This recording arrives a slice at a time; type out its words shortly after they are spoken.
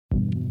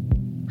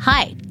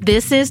Hi,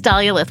 this is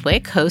Dahlia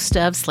Lithwick, host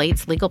of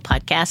Slate's legal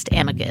podcast,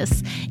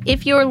 Amicus.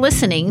 If you're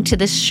listening to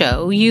this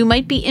show, you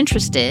might be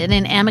interested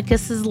in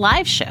Amicus's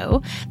live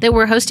show that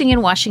we're hosting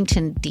in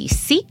Washington,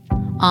 D.C.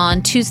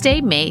 on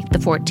Tuesday, May the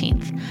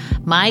 14th.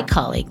 My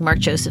colleague, Mark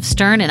Joseph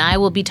Stern, and I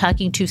will be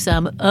talking to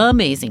some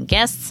amazing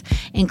guests,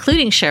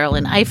 including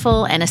Sherrilyn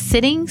Ifill and a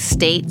sitting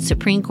state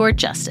Supreme Court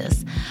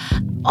justice,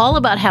 all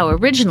about how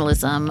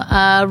originalism,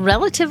 a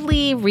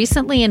relatively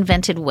recently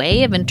invented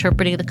way of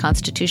interpreting the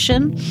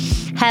Constitution,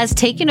 has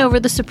taken over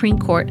the Supreme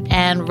Court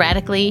and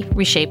radically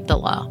reshaped the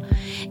law.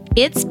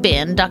 It's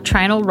been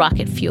doctrinal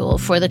rocket fuel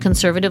for the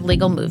conservative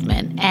legal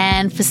movement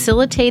and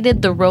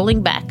facilitated the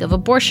rolling back of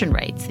abortion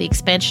rights, the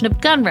expansion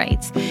of gun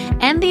rights,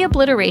 and the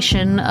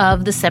obliteration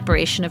of the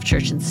separation of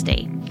church and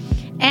state.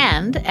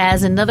 And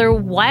as another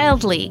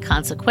wildly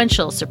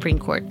consequential Supreme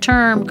Court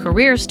term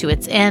careers to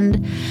its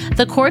end,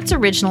 the court's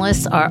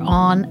originalists are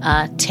on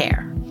a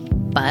tear.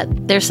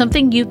 But there's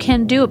something you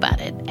can do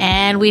about it,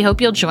 and we hope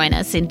you'll join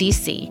us in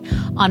D.C.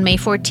 on May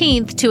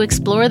 14th to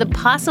explore the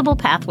possible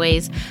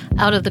pathways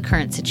out of the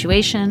current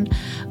situation.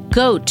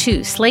 Go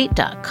to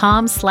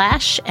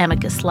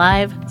slate.com/Amicus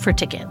Live for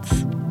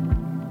tickets.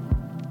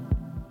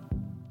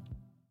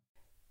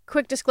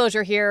 Quick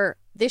disclosure here.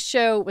 This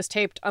show was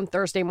taped on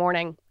Thursday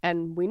morning,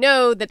 and we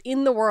know that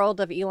in the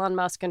world of Elon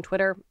Musk and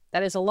Twitter,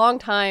 that is a long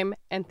time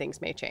and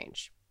things may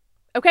change.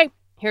 Okay,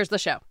 here's the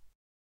show.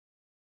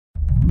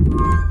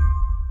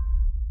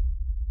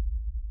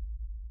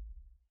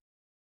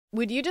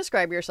 Would you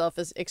describe yourself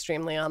as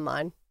extremely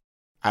online?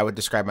 I would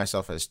describe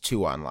myself as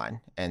too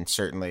online, and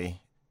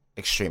certainly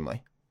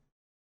extremely.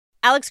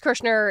 Alex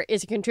Kirshner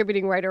is a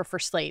contributing writer for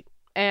Slate,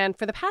 and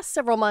for the past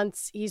several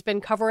months, he's been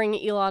covering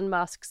Elon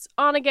Musk's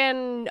on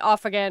again,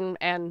 off again,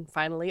 and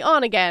finally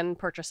on again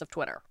purchase of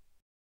Twitter.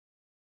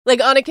 Like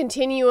on a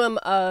continuum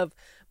of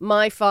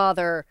my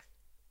father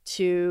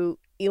to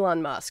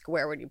Elon Musk,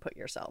 where would you put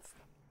yourself?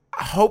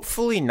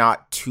 Hopefully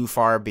not too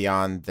far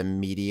beyond the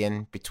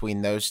median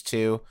between those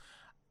two.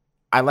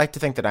 I like to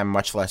think that I'm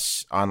much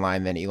less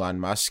online than Elon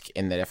Musk,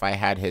 in that if I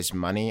had his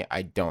money,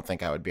 I don't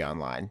think I would be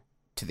online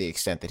to the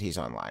extent that he's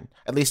online.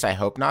 At least I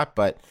hope not,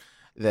 but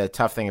the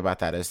tough thing about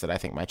that is that I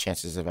think my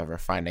chances of ever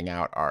finding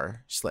out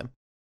are slim.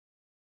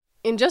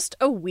 In just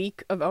a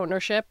week of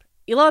ownership,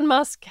 Elon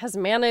Musk has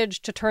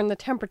managed to turn the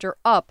temperature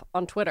up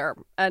on Twitter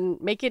and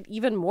make it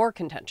even more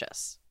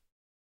contentious.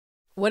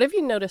 What have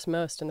you noticed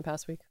most in the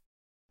past week?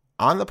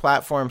 On the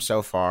platform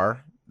so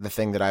far, the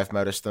thing that I've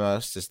noticed the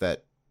most is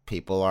that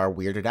people are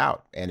weirded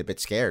out and a bit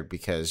scared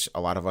because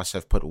a lot of us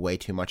have put way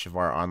too much of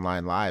our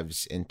online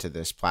lives into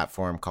this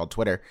platform called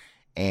Twitter.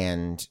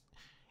 And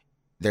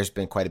there's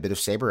been quite a bit of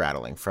saber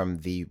rattling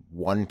from the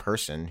one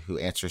person who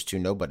answers to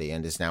nobody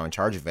and is now in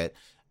charge of it.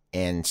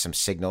 And some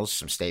signals,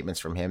 some statements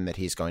from him that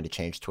he's going to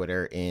change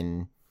Twitter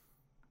in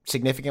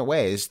significant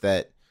ways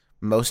that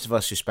most of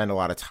us who spend a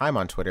lot of time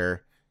on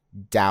Twitter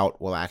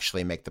doubt will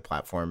actually make the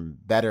platform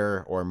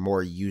better or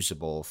more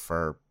usable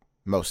for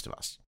most of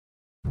us.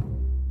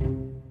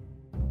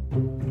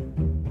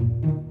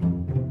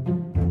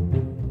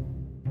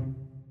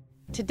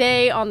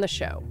 Today on the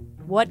show,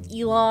 what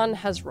Elon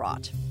has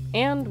wrought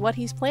and what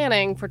he's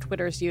planning for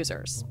Twitter's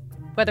users,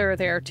 whether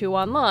they're too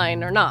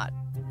online or not.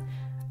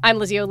 I'm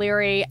Lizzie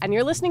O'Leary, and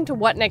you're listening to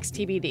What Next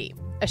TBD,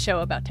 a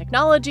show about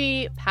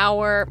technology,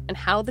 power, and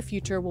how the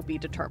future will be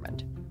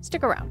determined.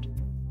 Stick around.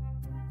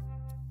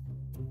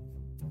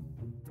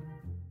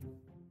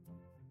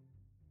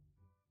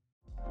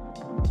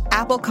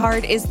 Apple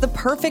Card is the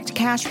perfect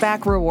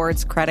cashback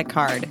rewards credit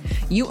card.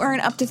 You earn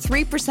up to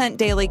 3%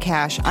 daily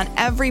cash on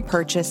every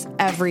purchase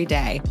every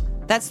day.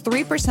 That's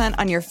 3%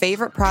 on your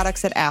favorite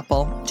products at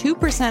Apple,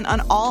 2%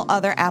 on all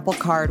other Apple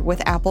Card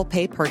with Apple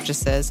Pay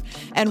purchases,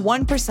 and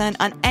 1%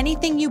 on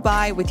anything you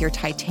buy with your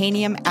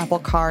titanium Apple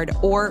Card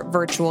or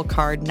virtual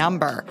card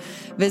number.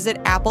 Visit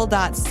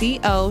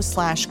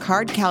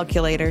apple.co/card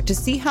calculator to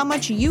see how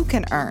much you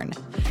can earn.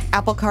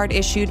 Apple Card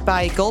issued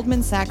by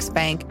Goldman Sachs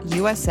Bank,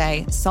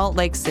 USA, Salt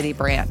Lake City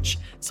branch.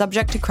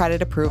 Subject to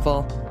credit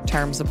approval.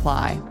 Terms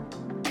apply.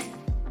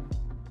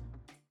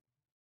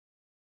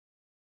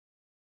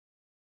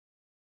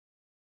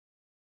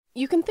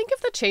 You can think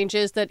of the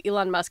changes that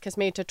Elon Musk has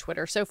made to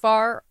Twitter so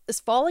far as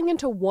falling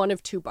into one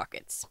of two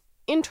buckets,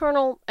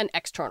 internal and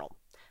external.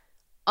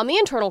 On the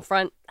internal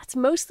front, that's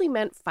mostly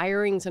meant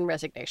firings and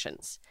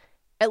resignations.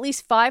 At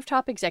least 5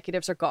 top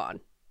executives are gone,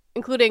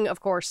 including, of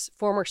course,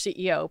 former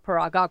CEO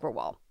Parag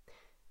Agrawal.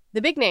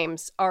 The big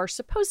names are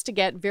supposed to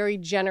get very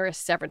generous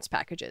severance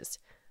packages,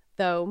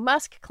 though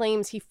Musk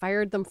claims he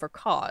fired them for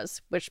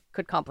cause, which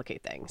could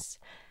complicate things.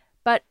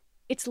 But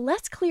it's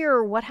less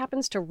clear what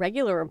happens to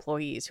regular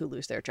employees who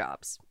lose their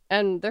jobs,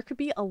 and there could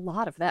be a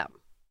lot of them.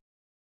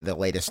 The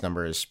latest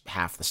number is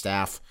half the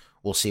staff.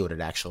 We'll see what it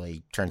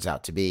actually turns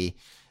out to be.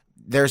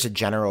 There's a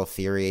general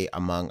theory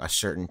among a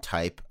certain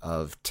type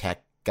of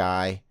tech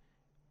guy,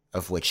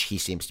 of which he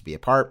seems to be a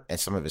part, and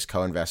some of his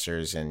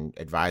co-investors and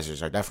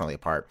advisors are definitely a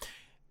part,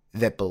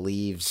 that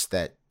believes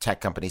that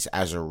tech companies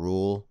as a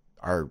rule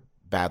are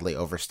badly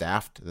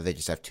overstaffed, that they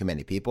just have too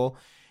many people.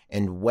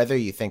 And whether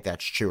you think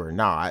that's true or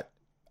not,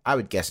 I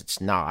would guess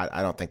it's not.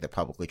 I don't think that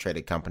publicly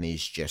traded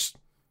companies just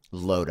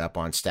load up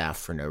on staff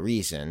for no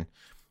reason.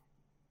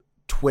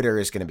 Twitter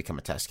is going to become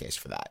a test case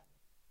for that.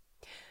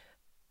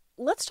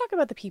 Let's talk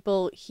about the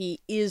people he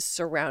is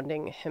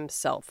surrounding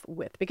himself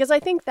with, because I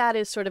think that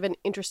is sort of an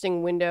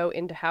interesting window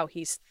into how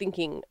he's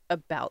thinking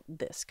about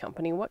this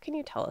company. What can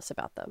you tell us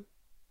about them?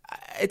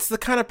 It's the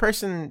kind of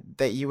person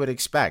that you would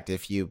expect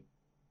if you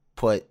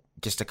put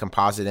just a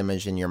composite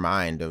image in your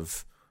mind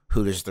of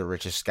who does the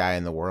richest guy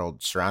in the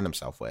world surround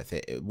himself with.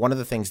 One of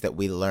the things that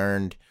we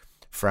learned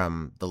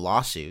from the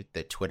lawsuit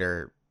that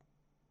Twitter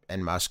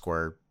and Musk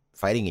were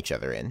fighting each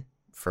other in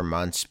for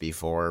months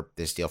before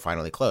this deal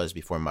finally closed,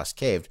 before Musk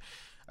caved,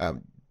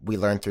 we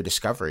learned through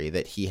discovery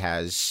that he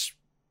has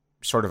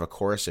sort of a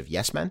chorus of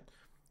yes men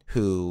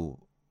who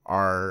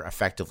are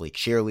effectively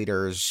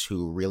cheerleaders,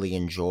 who really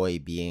enjoy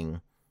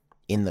being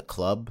in the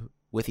club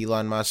with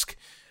Elon Musk,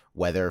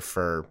 whether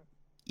for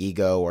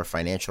ego or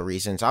financial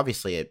reasons.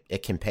 Obviously,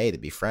 it can pay to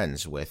be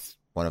friends with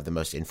one of the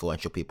most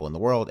influential people in the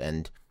world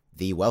and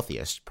the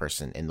wealthiest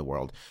person in the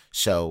world.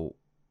 So,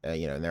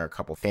 and there are a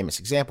couple famous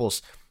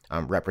examples,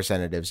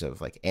 representatives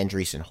of like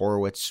Andreessen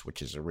Horowitz,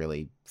 which is a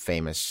really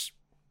famous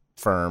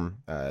firm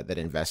that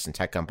invests in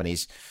tech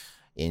companies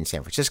in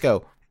San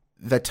Francisco.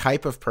 The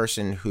type of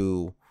person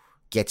who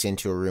gets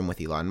into a room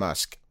with Elon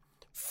Musk,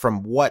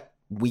 from what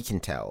we can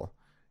tell,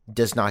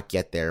 does not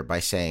get there by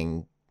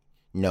saying,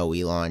 no,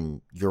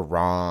 Elon, you're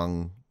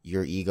wrong.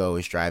 Your ego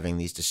is driving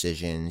these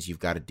decisions. You've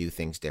got to do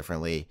things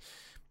differently.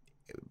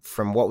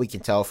 From what we can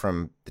tell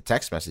from the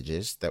text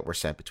messages that were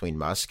sent between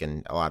Musk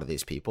and a lot of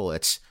these people,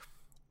 it's,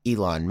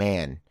 Elon,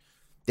 man,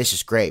 this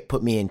is great.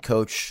 Put me in,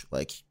 coach.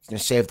 Like, you're going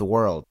to save the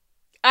world.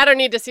 I don't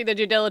need to see the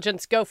due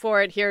diligence. Go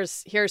for it.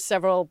 Here's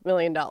several $1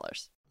 million.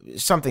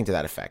 Something to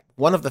that effect.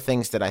 One of the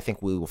things that I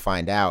think we will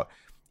find out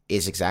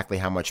is exactly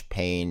how much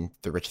pain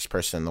the richest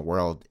person in the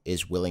world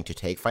is willing to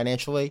take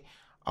financially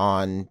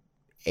on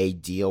a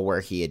deal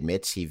where he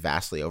admits he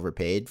vastly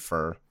overpaid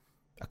for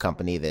a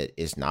company that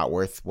is not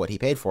worth what he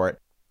paid for it.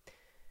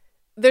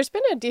 There's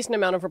been a decent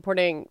amount of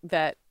reporting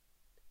that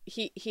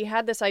he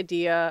had this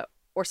idea,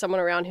 or someone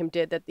around him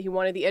did, that he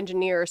wanted the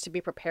engineers to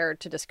be prepared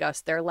to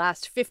discuss their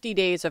last 50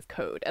 days of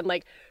code and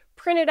like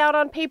print it out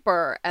on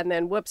paper. And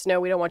then, whoops,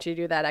 no, we don't want you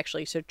to do that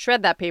actually. So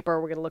shred that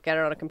paper. We're going to look at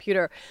it on a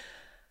computer.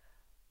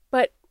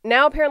 But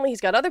now apparently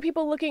he's got other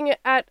people looking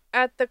at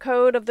the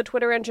code of the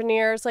Twitter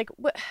engineers. Like,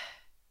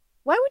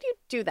 why would you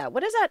do that?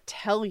 What does that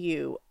tell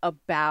you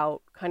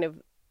about kind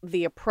of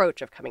the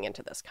approach of coming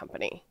into this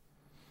company?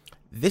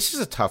 This is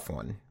a tough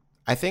one.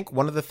 I think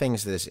one of the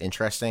things that is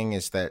interesting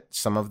is that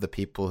some of the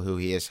people who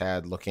he has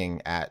had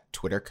looking at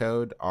Twitter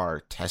code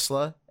are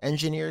Tesla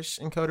engineers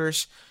and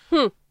coders.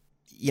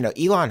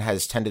 Elon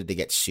has tended to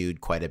get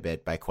sued quite a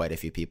bit by quite a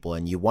few people,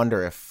 and you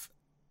wonder if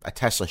a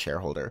Tesla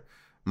shareholder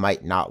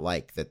might not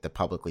like that the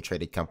publicly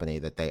traded company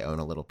that they own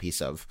a little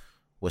piece of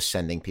was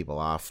sending people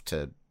off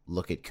to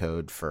look at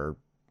code for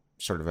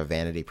sort of a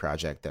vanity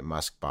project that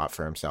Musk bought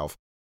for himself.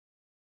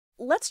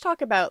 Let's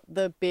talk about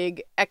the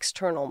big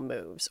external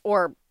moves,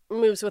 or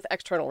moves with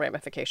external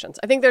ramifications.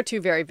 I think there are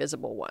two very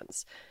visible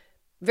ones: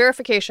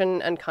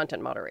 verification and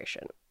content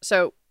moderation.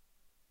 So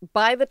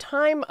by the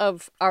time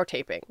of our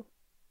taping,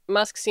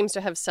 Musk seems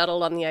to have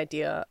settled on the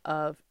idea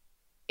of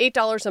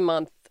 $8 a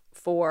month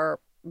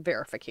for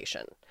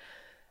verification.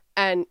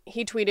 And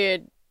he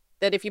tweeted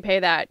that if you pay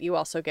that, you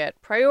also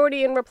get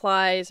priority in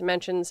replies,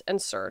 mentions,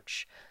 and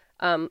search,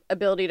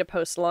 ability to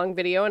post long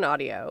video and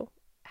audio,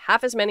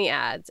 half as many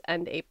ads,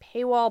 and a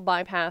paywall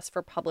bypass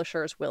for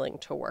publishers willing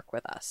to work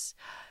with us.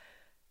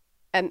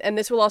 And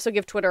this will also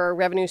give Twitter a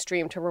revenue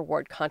stream to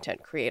reward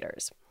content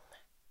creators.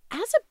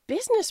 As a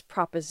business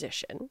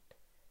proposition,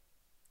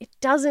 it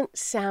doesn't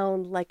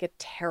sound like a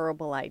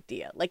terrible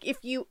idea. Like, if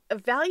you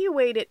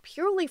evaluate it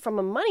purely from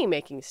a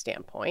money-making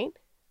standpoint,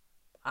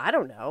 I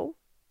don't know,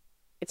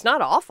 it's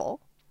not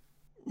awful.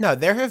 No,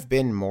 there have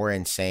been more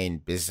insane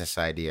business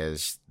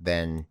ideas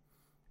than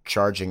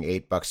charging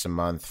 $8 a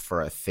month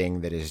for a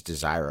thing that is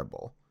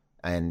desirable.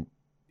 And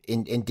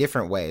in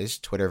different ways,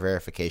 Twitter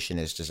verification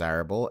is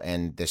desirable,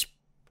 and this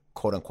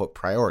quote unquote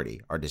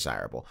priority are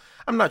desirable.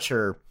 I'm not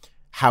sure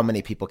how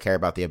many people care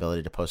about the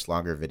ability to post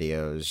longer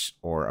videos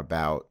or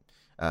about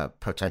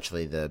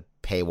potentially the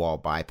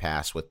paywall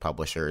bypass with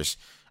publishers,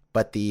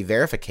 but the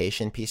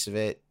verification piece of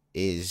it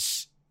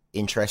is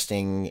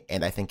interesting,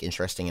 and I think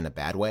interesting in a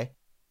bad way.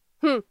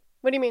 What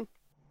do you mean?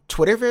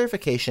 Twitter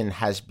verification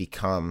has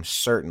become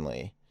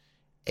certainly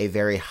a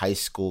very high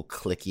school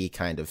cliquey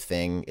kind of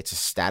thing. It's a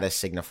status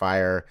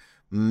signifier.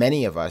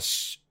 Many of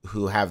us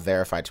who have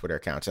verified Twitter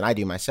accounts, and I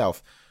do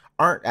myself,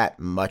 aren't at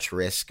much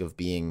risk of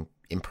being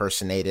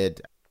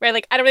impersonated. Right,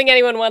 like, I don't think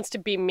anyone wants to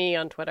be me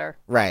on Twitter.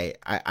 Right.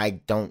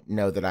 I don't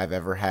know that I've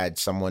ever had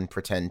someone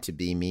pretend to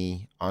be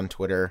me on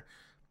Twitter.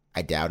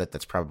 I doubt it.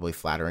 That's probably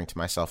flattering to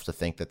myself to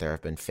think that there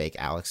have been fake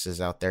Alexes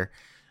out there.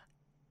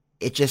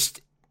 It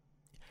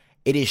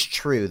is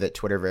true that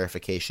Twitter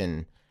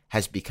verification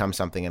has become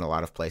something in a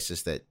lot of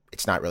places that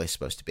it's not really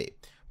supposed to be.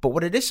 But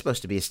what it is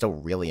supposed to be is still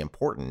really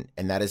important,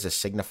 and that is a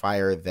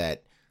signifier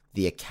that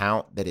the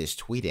account that is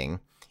tweeting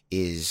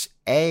is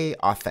A,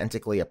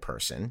 authentically a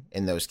person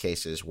in those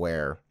cases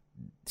where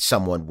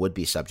someone would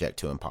be subject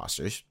to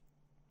imposters,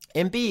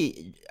 and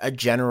B, a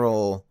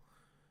general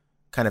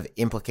kind of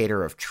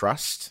implicator of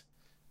trust,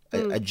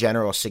 a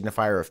general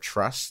signifier of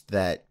trust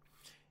that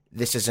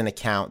this is an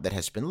account that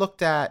has been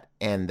looked at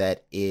and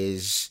that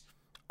is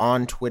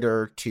on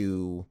Twitter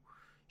to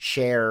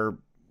share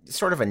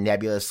sort of a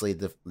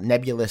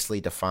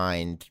nebulously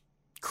defined,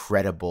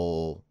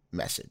 credible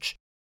message.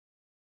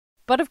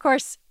 But of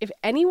course, if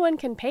anyone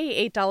can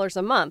pay $8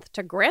 a month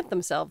to grant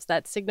themselves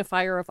that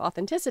signifier of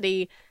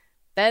authenticity,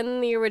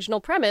 then the original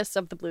premise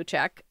of the blue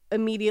check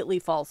immediately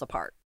falls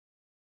apart.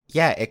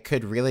 Yeah, it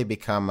could really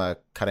become a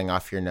cutting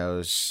off your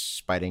nose,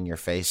 spiting your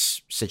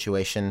face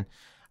situation.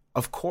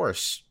 Of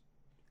course,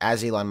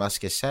 as Elon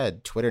Musk has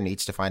said, Twitter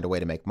needs to find a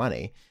way to make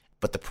money.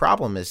 But the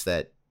problem is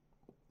that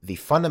the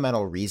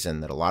fundamental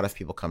reason that a lot of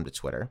people come to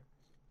Twitter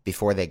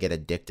before they get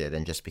addicted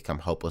and just become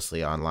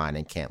hopelessly online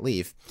and can't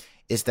leave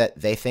is that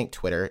they think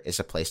Twitter is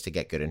a place to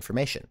get good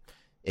information.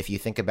 If you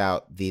think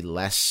about the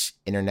less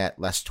internet,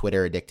 less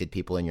Twitter addicted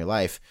people in your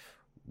life,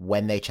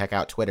 when they check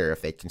out Twitter,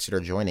 if they consider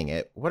joining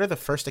it, what are the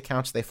first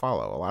accounts they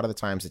follow? A lot of the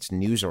times it's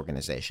news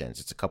organizations.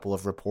 It's a couple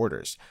of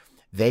reporters.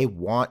 They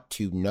want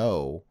to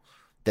know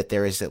that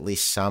there is at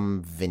least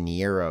some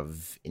veneer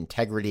of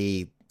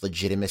integrity,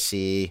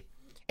 legitimacy.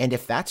 And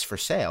if that's for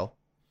sale,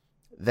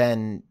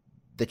 then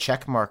the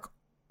check mark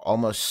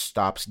almost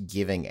stops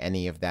giving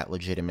any of that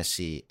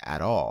legitimacy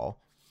at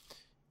all.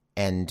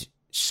 And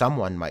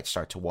someone might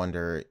start to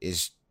wonder,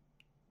 is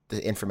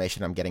the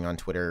information I'm getting on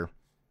Twitter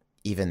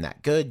even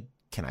that good?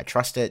 Can I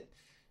trust it?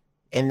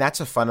 And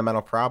that's a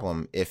fundamental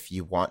problem if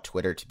you want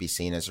Twitter to be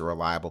seen as a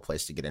reliable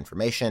place to get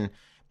information.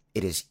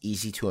 It is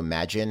easy to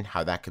imagine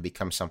how that could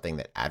become something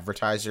that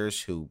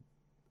advertisers, who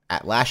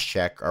at last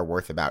check are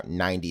worth about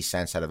 90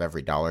 cents out of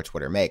every dollar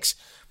Twitter makes,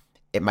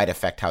 it might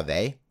affect how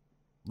they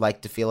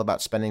like to feel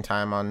about spending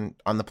time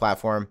on the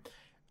platform.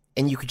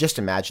 And you could just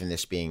imagine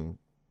this being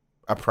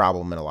a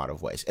problem in a lot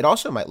of ways. It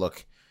also might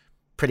look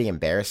pretty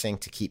embarrassing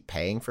to keep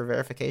paying for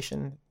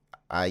verification.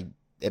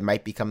 It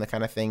might become the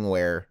kind of thing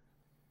where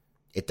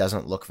it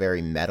doesn't look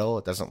very metal.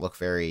 It doesn't look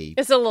very...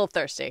 It's a little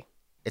thirsty.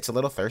 It's a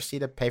little thirsty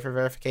to pay for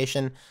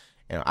verification.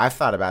 You know, I've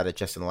thought about it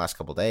just in the last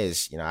couple of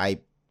days. You know, I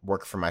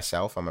work for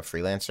myself. I'm a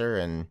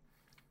freelancer, and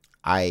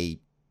I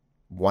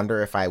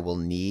wonder if I will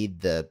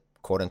need the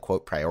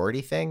quote-unquote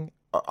priority thing.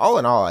 All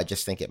in all, I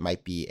just think it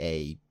might be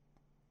a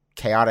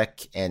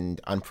chaotic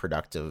and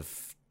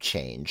unproductive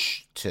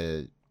change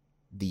to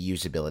the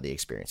usability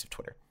experience of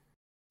Twitter.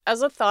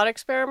 As a thought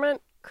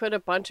experiment, could a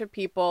bunch of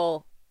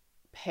people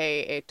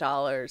pay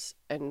 $8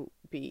 and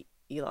be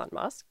Elon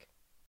Musk?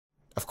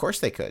 Of course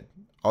they could.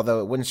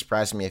 Although it wouldn't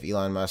surprise me if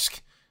Elon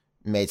Musk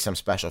made some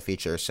special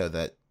feature so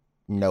that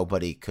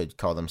nobody could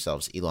call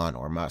themselves Elon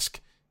or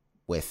Musk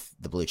with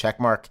the blue check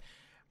mark.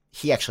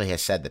 He actually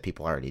has said that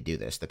people already do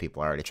this, that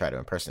people already try to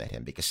impersonate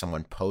him because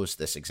someone posed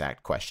this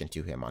exact question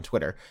to him on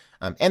Twitter.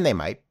 And they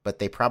might, but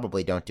they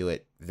probably don't do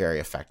it very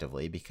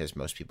effectively because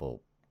most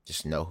people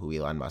just know who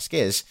Elon Musk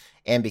is,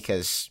 and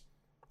because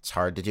it's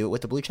hard to do it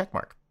with the blue check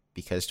mark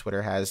because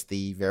Twitter has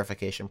the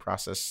verification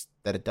process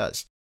that it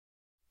does.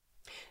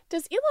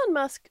 Does Elon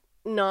Musk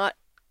not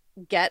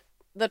get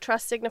the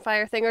trust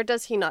signifier thing, or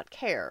does he not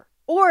care?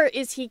 Or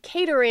is he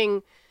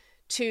catering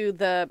to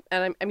the,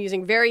 and I'm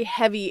using very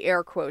heavy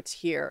air quotes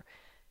here,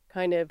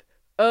 kind of,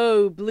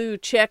 blue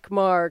check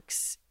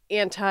marks,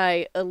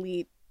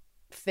 anti-elite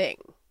thing?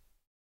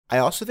 I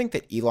also think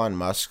that Elon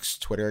Musk's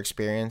Twitter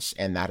experience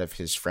and that of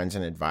his friends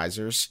and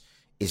advisors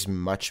is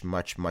much,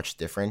 much, much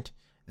different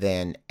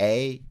than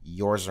A,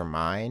 yours or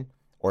mine,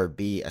 or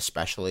B,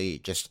 especially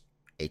just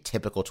a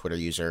typical Twitter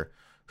user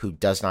who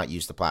does not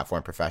use the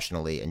platform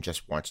professionally and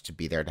just wants to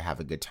be there to have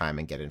a good time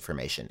and get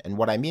information. And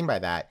what I mean by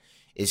that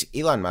is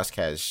Elon Musk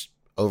has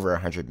over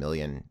 100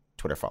 million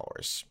Twitter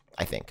followers,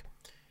 I think.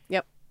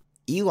 Yep.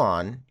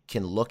 Elon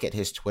can look at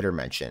his Twitter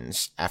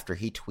mentions after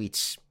he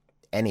tweets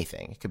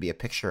anything. It could be a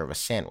picture of a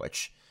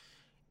sandwich,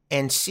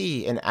 and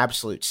see an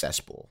absolute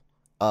cesspool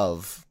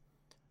of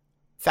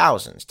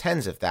thousands,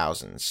 tens of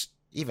thousands,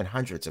 even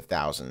hundreds of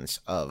thousands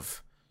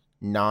of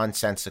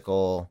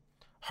nonsensical,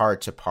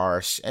 hard to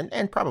parse,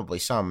 and probably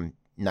some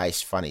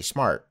nice, funny,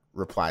 smart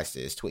replies to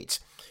his tweets.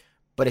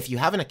 But if you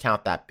have an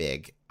account that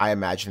big, I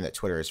imagine that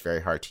Twitter is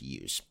very hard to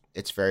use.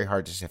 It's very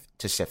hard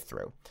to sift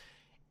through.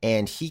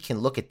 And he can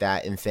look at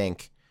that and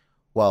think,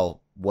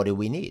 well, what do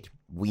we need?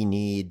 We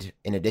need,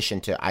 in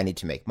addition to, I need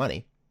to make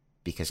money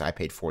because I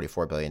paid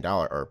 $44 billion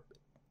or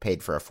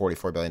paid for a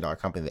 $44 billion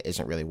company that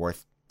isn't really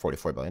worth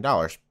 $44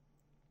 billion.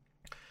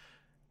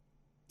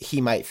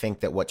 He might think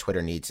that what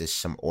Twitter needs is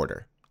some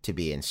order to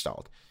be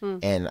installed.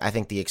 And I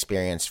think the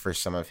experience for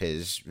some of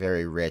his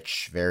very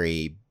rich,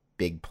 very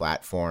big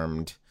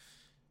platformed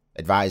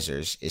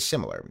advisors is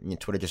similar. I mean,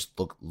 Twitter just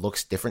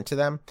looks different to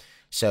them.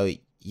 So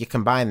you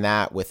combine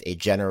that with a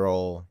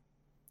general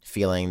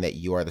feeling that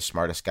you are the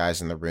smartest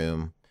guys in the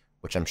room,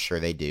 which I'm sure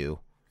they do,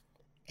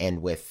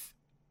 and with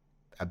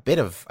a bit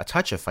of a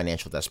touch of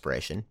financial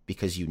desperation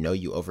because you know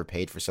you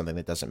overpaid for something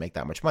that doesn't make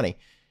that much money,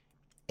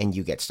 and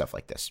you get stuff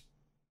like this.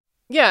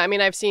 Yeah, I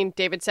mean, I've seen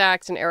David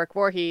Sachs and Eric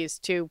Voorhees,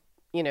 two,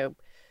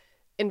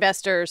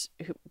 investors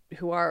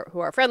who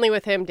are friendly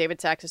with him.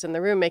 David Sachs is in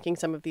the room making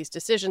some of these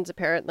decisions,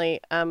 apparently.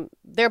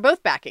 They're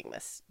both backing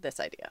this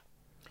idea.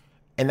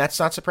 And that's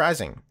not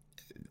surprising.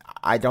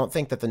 I don't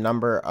think that the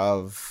number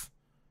of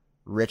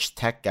rich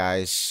tech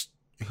guys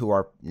who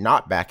are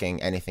not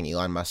backing anything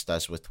Elon Musk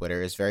does with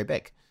Twitter is very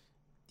big.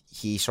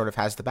 He sort of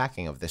has the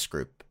backing of this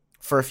group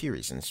for a few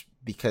reasons,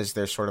 because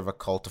there's sort of a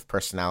cult of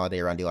personality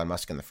around Elon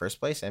Musk in the first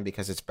place, and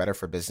because it's better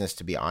for business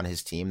to be on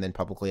his team than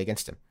publicly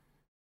against him.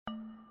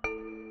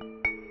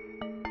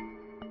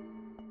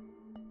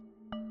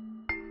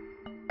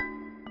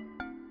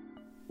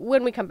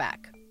 When we come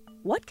back,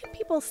 what can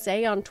people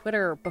say on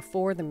Twitter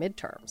before the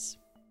midterms?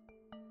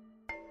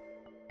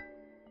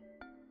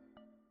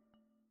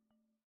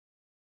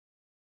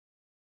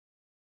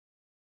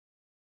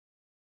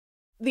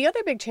 The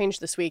other big change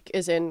this week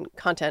is in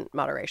content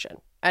moderation.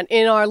 And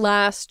in our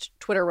last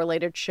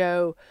Twitter-related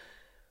show,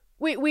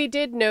 we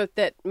did note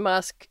that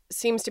Musk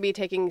seems to be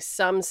taking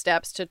some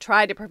steps to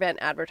try to prevent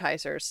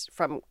advertisers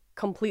from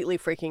completely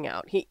freaking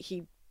out.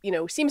 He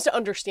seems to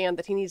understand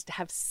that he needs to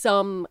have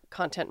some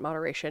content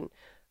moderation,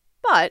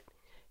 but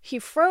he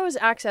froze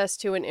access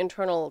to an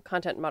internal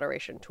content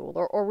moderation tool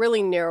or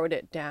really narrowed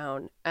it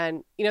down.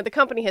 And, the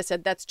company has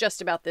said that's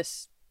just about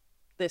this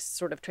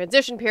sort of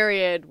transition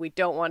period. We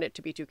don't want it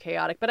to be too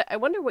chaotic. But I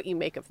wonder what you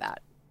make of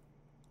that.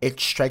 It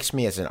strikes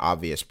me as an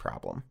obvious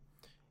problem.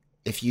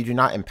 If you do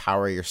not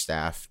empower your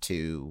staff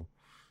to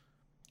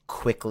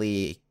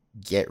quickly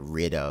get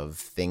rid of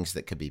things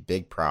that could be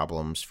big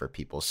problems for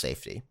people's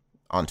safety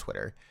on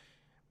Twitter,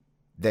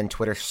 then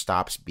Twitter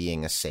stops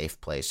being a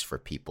safe place for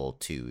people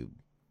to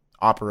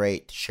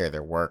operate, to share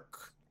their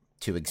work,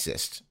 to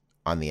exist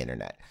on the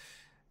internet.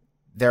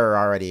 There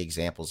are already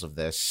examples of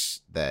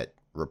this that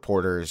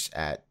reporters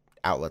at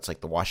outlets like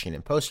the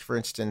Washington Post, for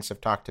instance,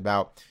 have talked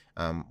about.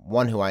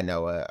 One who I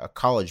know, a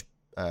college,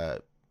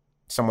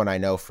 someone I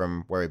know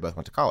from where we both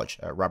went to college,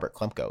 Robert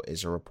Klemko,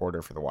 is a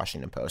reporter for the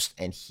Washington Post.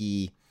 And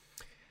he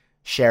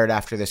shared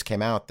after this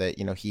came out that,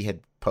 he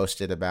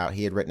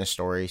had written a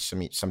story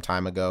some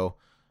time ago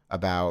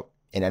about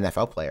an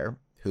NFL player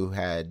who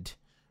had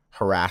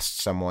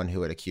harassed someone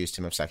who had accused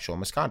him of sexual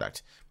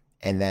misconduct.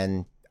 And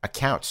then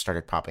accounts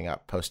started popping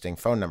up, posting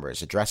phone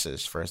numbers,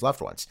 addresses for his loved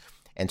ones.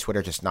 And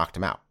Twitter just knocked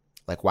him out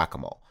like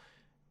whack-a-mole.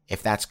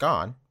 If that's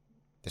gone,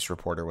 this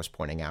reporter was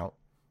pointing out,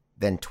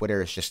 then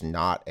Twitter is just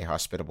not a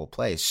hospitable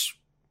place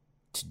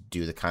to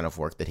do the kind of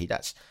work that he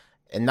does.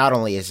 And not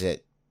only is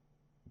it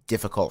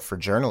difficult for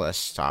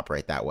journalists to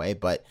operate that way,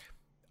 but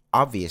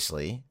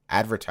obviously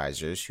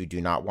advertisers who do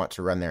not want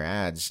to run their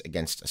ads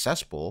against a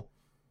cesspool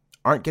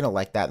aren't going to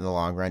like that in the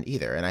long run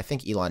either. And I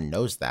think Elon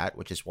knows that,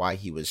 which is why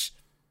he was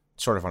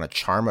sort of on a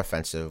charm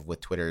offensive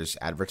with Twitter's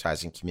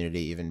advertising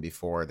community even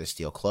before this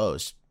deal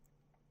closed.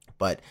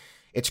 But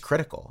it's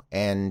critical.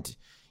 And,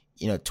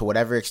 to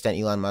whatever extent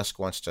Elon Musk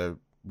wants to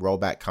roll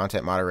back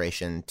content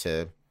moderation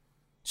to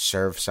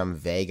serve some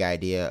vague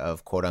idea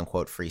of quote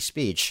unquote free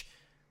speech,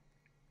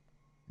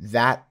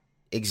 that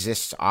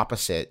exists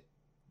opposite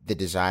the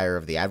desire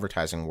of the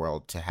advertising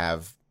world to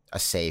have a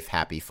safe,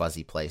 happy,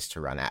 fuzzy place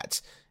to run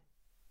ads.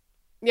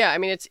 Yeah, I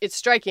mean, it's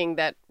striking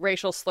that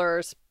racial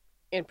slurs,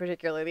 in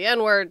particular the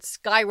N-word,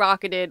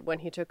 skyrocketed when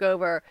he took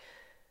over.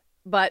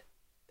 But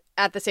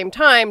at the same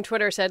time,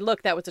 Twitter said,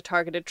 look, that was a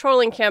targeted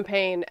trolling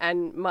campaign.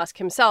 And Musk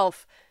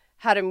himself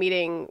had a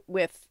meeting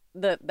with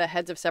the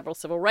heads of several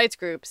civil rights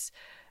groups.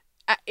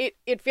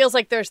 It feels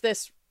like there's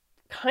this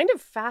kind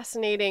of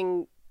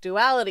fascinating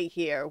duality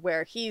here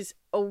where he's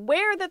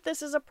aware that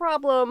this is a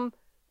problem,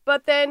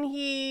 but then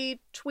he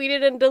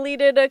tweeted and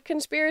deleted a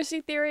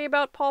conspiracy theory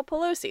about Paul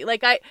Pelosi.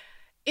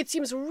 It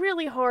seems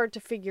really hard to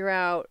figure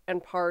out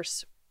and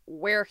parse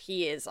where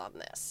he is on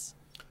this.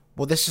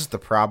 Well, this is the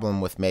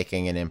problem with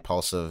making an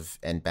impulsive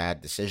and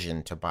bad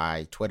decision to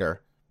buy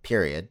Twitter,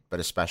 period, but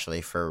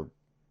especially for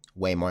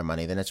way more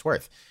money than it's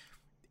worth.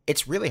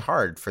 It's really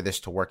hard for this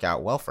to work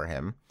out well for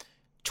him.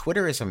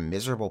 Twitter is a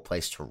miserable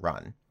place to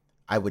run.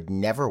 I would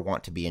never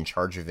want to be in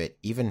charge of it,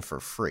 even for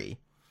free.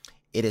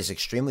 It is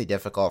extremely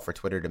difficult for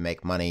Twitter to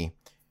make money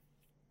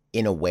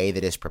in a way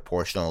that is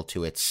proportional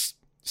to its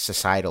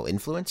societal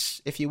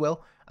influence, if you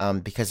will,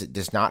 because it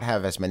does not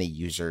have as many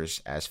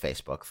users as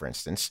Facebook, for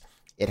instance.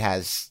 It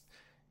has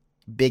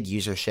big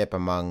usership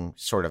among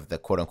sort of the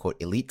quote-unquote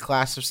elite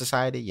class of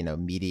society,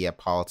 media,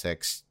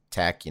 politics,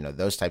 tech,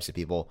 those types of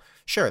people.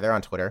 Sure, they're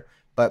on Twitter,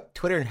 but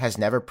Twitter has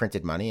never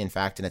printed money. In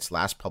fact, in its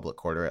last public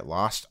quarter, it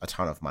lost a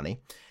ton of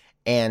money.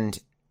 And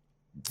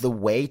the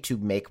way to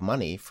make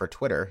money for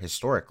Twitter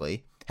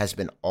historically has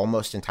been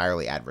almost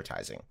entirely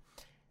advertising.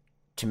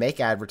 To make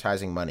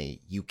advertising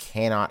money, you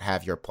cannot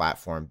have your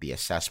platform be a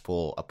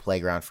cesspool, a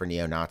playground for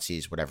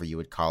neo-Nazis, whatever you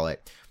would call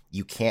it.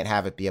 You can't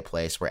have it be a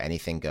place where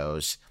anything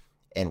goes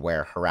and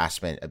where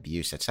harassment,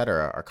 abuse,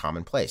 etc. are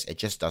commonplace. It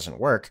just doesn't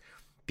work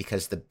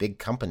because the big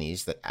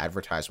companies that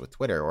advertise with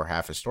Twitter or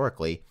have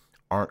historically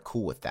aren't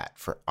cool with that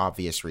for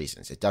obvious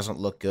reasons. It doesn't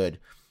look good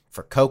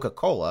for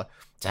Coca-Cola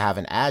to have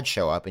an ad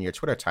show up in your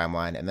Twitter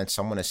timeline and then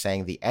someone is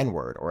saying the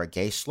N-word or a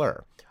gay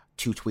slur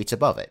 2 tweets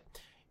above it.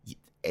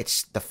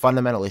 It's the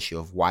fundamental issue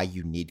of why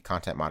you need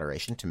content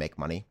moderation to make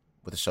money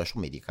with a social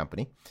media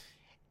company.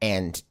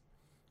 And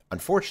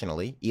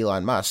unfortunately,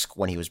 Elon Musk,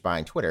 when he was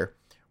buying Twitter,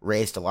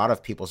 raised a lot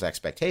of people's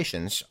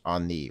expectations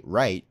on the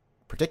right,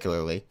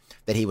 particularly,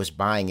 that he was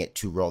buying it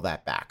to roll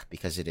that back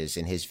because it is,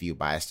 in his view,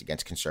 biased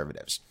against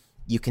conservatives.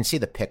 You can see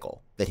the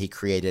pickle that he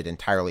created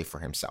entirely for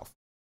himself.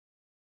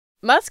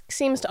 Musk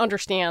seems to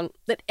understand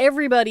that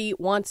everybody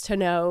wants to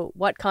know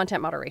what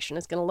content moderation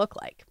is going to look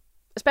like,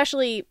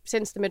 especially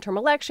since the midterm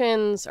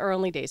elections are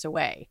only days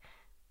away.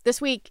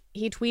 This week,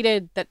 he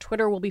tweeted that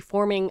Twitter will be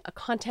forming a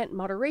content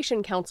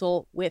moderation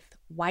council with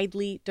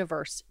widely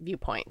diverse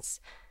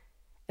viewpoints.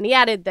 And he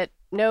added that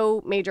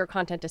no major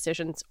content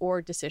decisions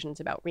or decisions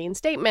about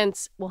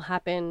reinstatements will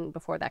happen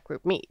before that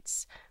group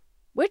meets,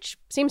 which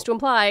seems to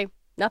imply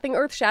nothing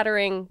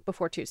earth-shattering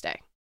before Tuesday.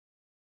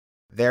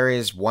 There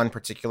is one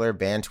particular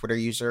banned Twitter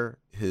user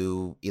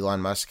who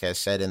Elon Musk has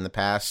said in the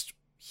past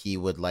he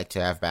would like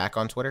to have back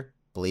on Twitter,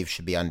 believes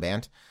should be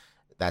unbanned.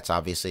 That's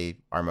obviously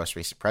our most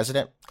recent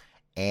president.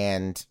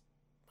 And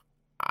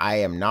I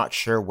am not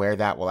sure where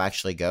that will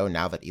actually go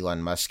now that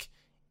Elon Musk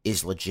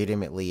is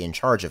legitimately in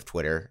charge of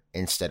Twitter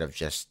instead of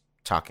just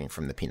talking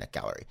from the peanut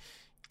gallery.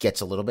 It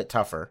gets a little bit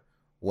tougher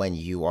when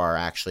you are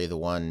actually the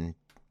one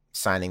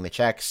signing the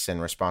checks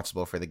and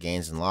responsible for the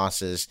gains and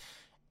losses.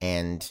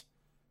 And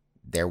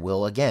there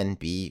will again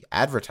be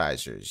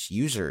advertisers,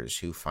 users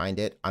who find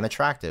it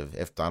unattractive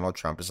if Donald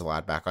Trump is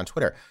allowed back on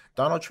Twitter.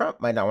 Donald Trump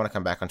might not want to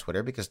come back on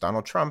Twitter because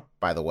Donald Trump,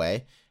 by the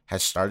way,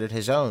 has started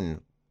his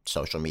own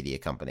social media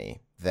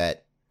company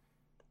that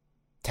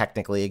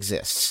technically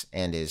exists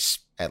and is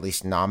at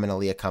least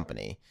nominally a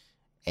company.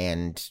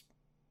 And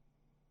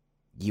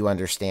you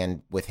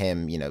understand with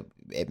him,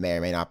 it may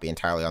or may not be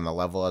entirely on the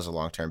level as a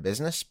long-term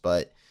business,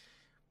 but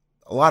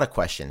a lot of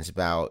questions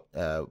about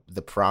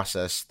the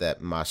process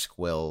that Musk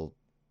will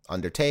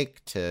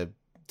undertake to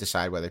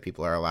decide whether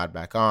people are allowed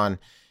back on,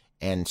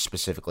 and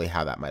specifically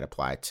how that might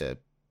apply to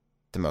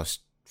the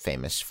most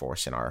famous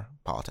force in our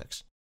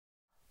politics.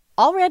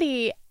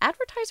 Already,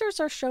 advertisers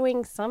are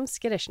showing some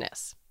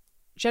skittishness.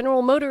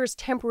 General Motors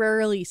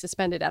temporarily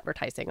suspended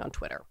advertising on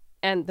Twitter,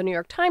 and the New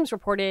York Times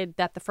reported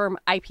that the firm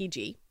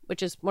IPG,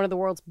 which is one of the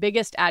world's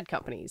biggest ad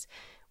companies,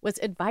 was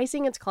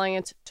advising its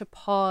clients to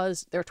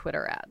pause their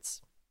Twitter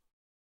ads.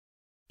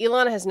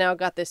 Elon has now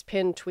got this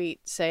pinned tweet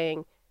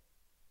saying,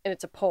 and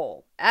it's a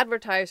poll,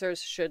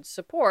 advertisers should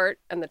support,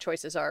 and the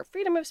choices are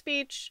freedom of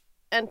speech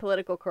and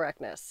political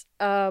correctness.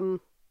 And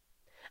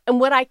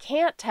what I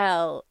can't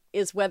tell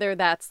is whether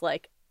that's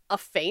like a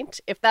feint,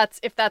 if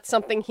that's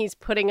something he's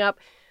putting up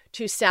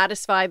to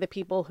satisfy the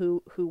people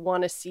who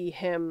want to see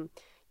him,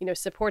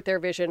 support their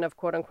vision of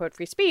quote unquote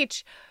free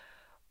speech,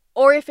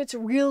 or if it's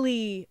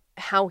really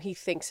how he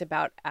thinks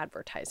about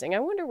advertising. I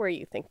wonder where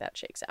you think that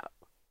shakes out.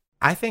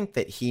 I think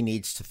that he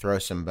needs to throw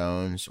some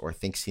bones, or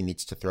thinks he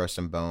needs to throw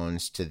some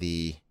bones, to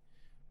the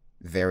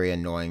very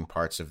annoying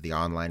parts of the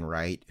online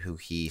right who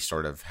he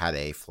sort of had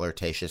a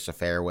flirtatious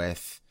affair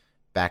with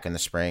back in the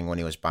spring when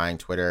he was buying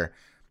Twitter.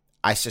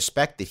 I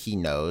suspect that he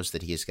knows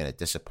that he is going to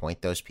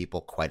disappoint those people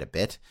quite a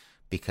bit,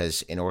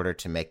 because in order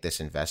to make this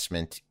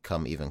investment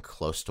come even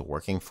close to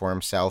working for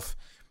himself,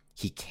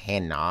 he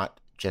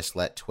cannot just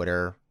let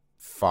Twitter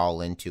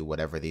fall into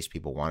whatever these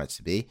people want it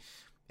to be.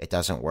 It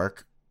doesn't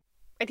work.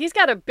 And he's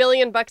got $1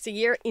 billion a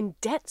year in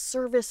debt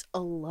service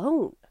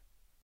alone.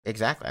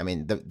 Exactly. I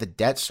mean, the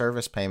debt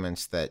service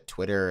payments that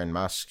Twitter and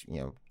Musk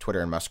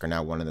are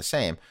now one and the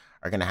same,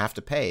 are going to have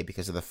to pay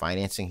because of the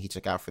financing he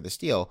took out for this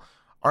deal,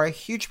 are a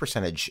huge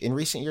percentage, in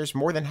recent years,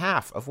 more than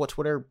half of what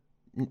Twitter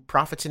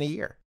profits in a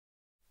year.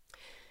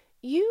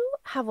 You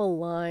have a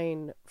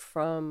line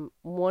from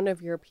one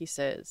of your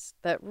pieces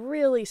that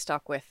really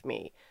stuck with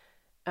me.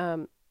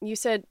 You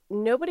said,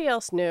 nobody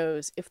else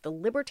knows if the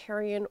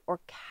libertarian or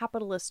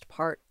capitalist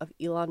part of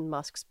Elon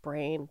Musk's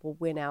brain will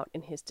win out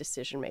in his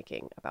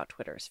decision-making about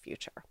Twitter's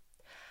future.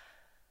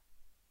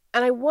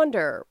 And I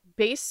wonder,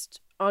 based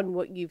on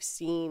what you've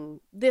seen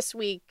this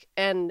week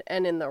and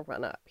in the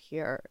run-up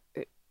here,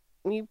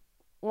 you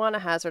want to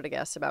hazard a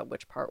guess about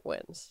which part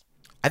wins?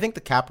 I think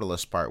the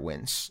capitalist part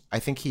wins. I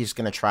think he's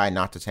going to try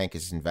not to tank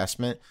his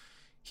investment.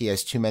 He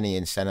has too many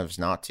incentives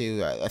not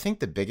to. I think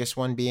the biggest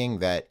one being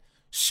that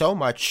so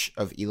much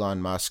of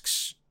Elon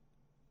Musk's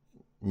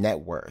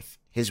net worth,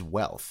 his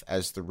wealth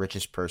as the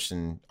richest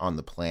person on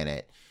the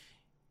planet,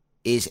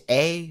 is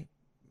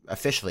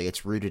officially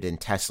it's rooted in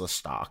Tesla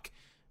stock.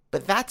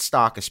 But that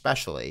stock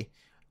especially,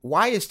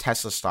 why is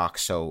Tesla stock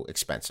so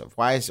expensive?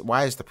 Why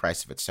is the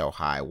price of it so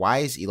high? Why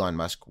is Elon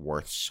Musk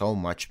worth so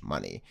much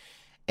money?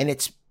 And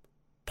it's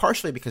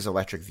partially because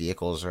electric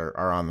vehicles are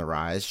on the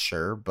rise,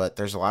 sure, but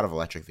there's a lot of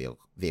electric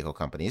vehicle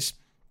companies.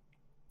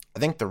 I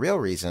think the real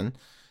reason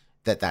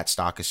that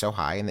stock is so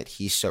high and that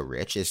he's so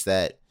rich is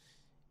that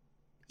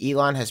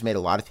Elon has made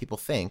a lot of people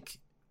think,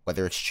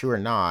 whether it's true or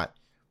not,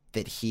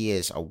 that he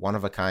is a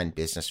one-of-a-kind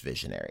business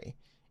visionary.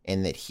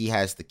 in that he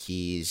has the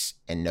keys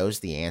and knows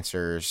the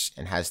answers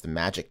and has the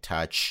magic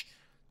touch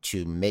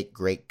to make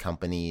great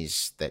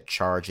companies that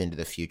charge into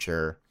the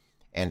future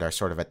and are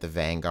sort of at the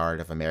vanguard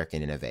of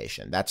American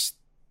innovation. That's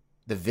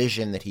the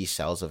vision that he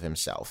sells of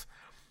himself.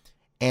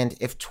 And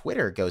if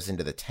Twitter goes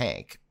into the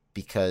tank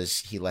because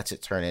he lets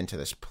it turn into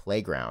this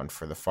playground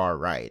for the far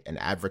right and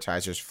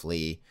advertisers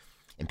flee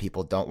and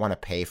people don't want to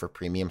pay for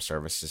premium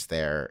services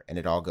there and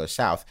it all goes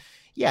south,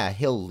 yeah,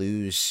 he'll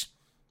lose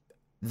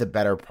the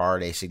better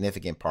part, a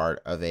significant part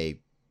of a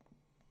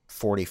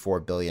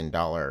 $44 billion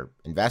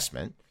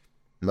investment,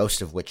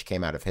 most of which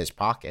came out of his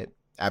pocket.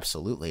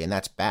 Absolutely. And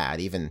that's bad.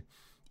 Even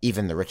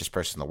the richest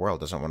person in the world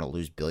doesn't want to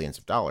lose billions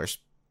of dollars.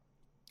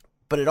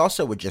 But it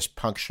also would just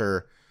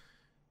puncture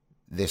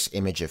this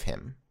image of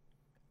him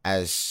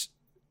as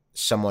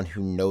someone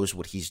who knows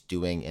what he's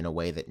doing in a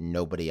way that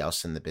nobody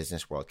else in the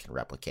business world can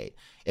replicate.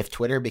 If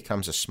Twitter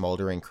becomes a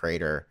smoldering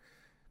crater,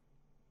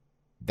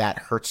 that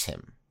hurts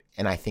him.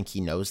 And I think he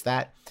knows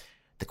that.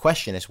 The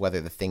question is whether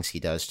the things he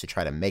does to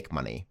try to make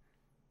money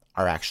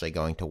are actually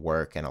going to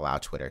work and allow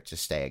Twitter to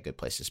stay a good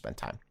place to spend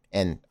time.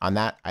 And on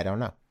that, I don't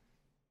know.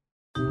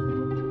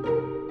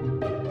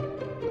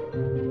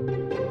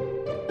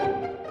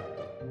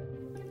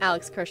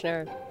 Alex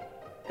Kirshner,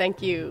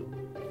 thank you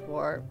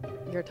for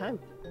your time.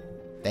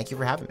 Thank you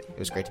for having me. It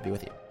was great to be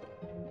with you.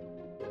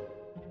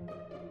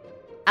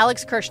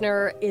 Alex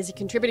Kirshner is a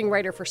contributing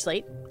writer for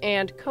Slate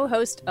and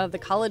co-host of the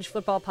college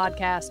football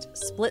podcast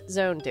Split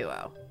Zone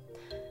Duo.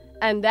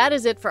 And that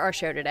is it for our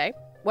show today.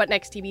 What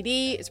Next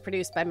TBD is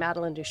produced by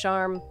Madeline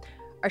Ducharme.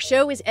 Our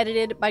show is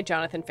edited by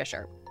Jonathan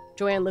Fisher.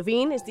 Joanne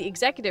Levine is the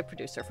executive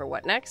producer for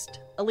What Next.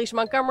 Alicia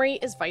Montgomery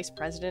is vice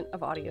president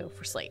of audio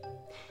for Slate.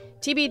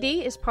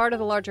 TBD is part of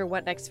the larger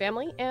What Next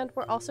family, and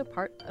we're also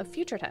part of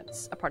Future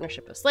Tense, a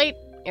partnership of Slate,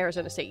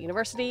 Arizona State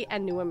University,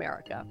 and New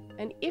America.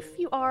 And if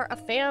you are a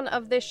fan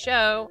of this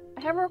show,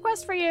 I have a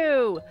request for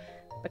you.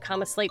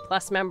 Become a Slate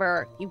Plus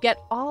member. You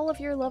get all of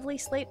your lovely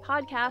Slate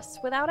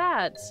podcasts without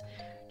ads.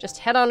 Just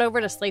head on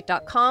over to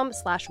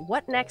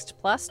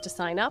slate.com/whatnextplus to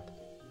sign up.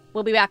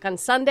 We'll be back on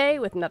Sunday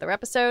with another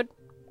episode.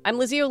 I'm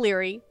Lizzie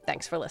O'Leary.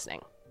 Thanks for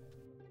listening.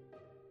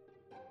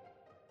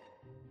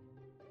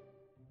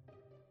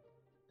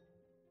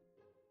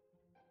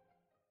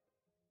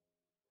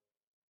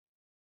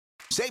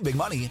 Save big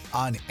money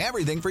on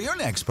everything for your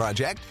next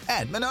project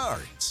at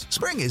Menards.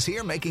 Spring is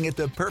here, making it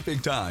the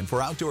perfect time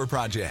for outdoor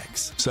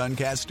projects.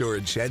 Suncast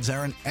storage sheds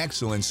are an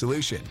excellent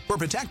solution for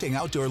protecting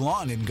outdoor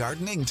lawn and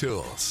gardening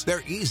tools.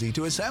 They're easy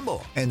to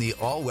assemble, and the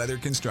all-weather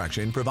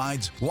construction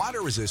provides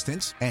water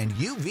resistance and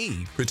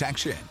UV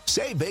protection.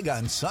 Save big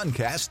on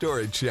Suncast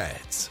storage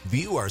sheds.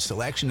 View our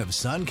selection of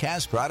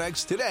Suncast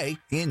products today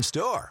in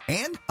store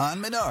and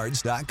on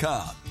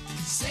Menards.com.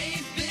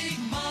 Save big.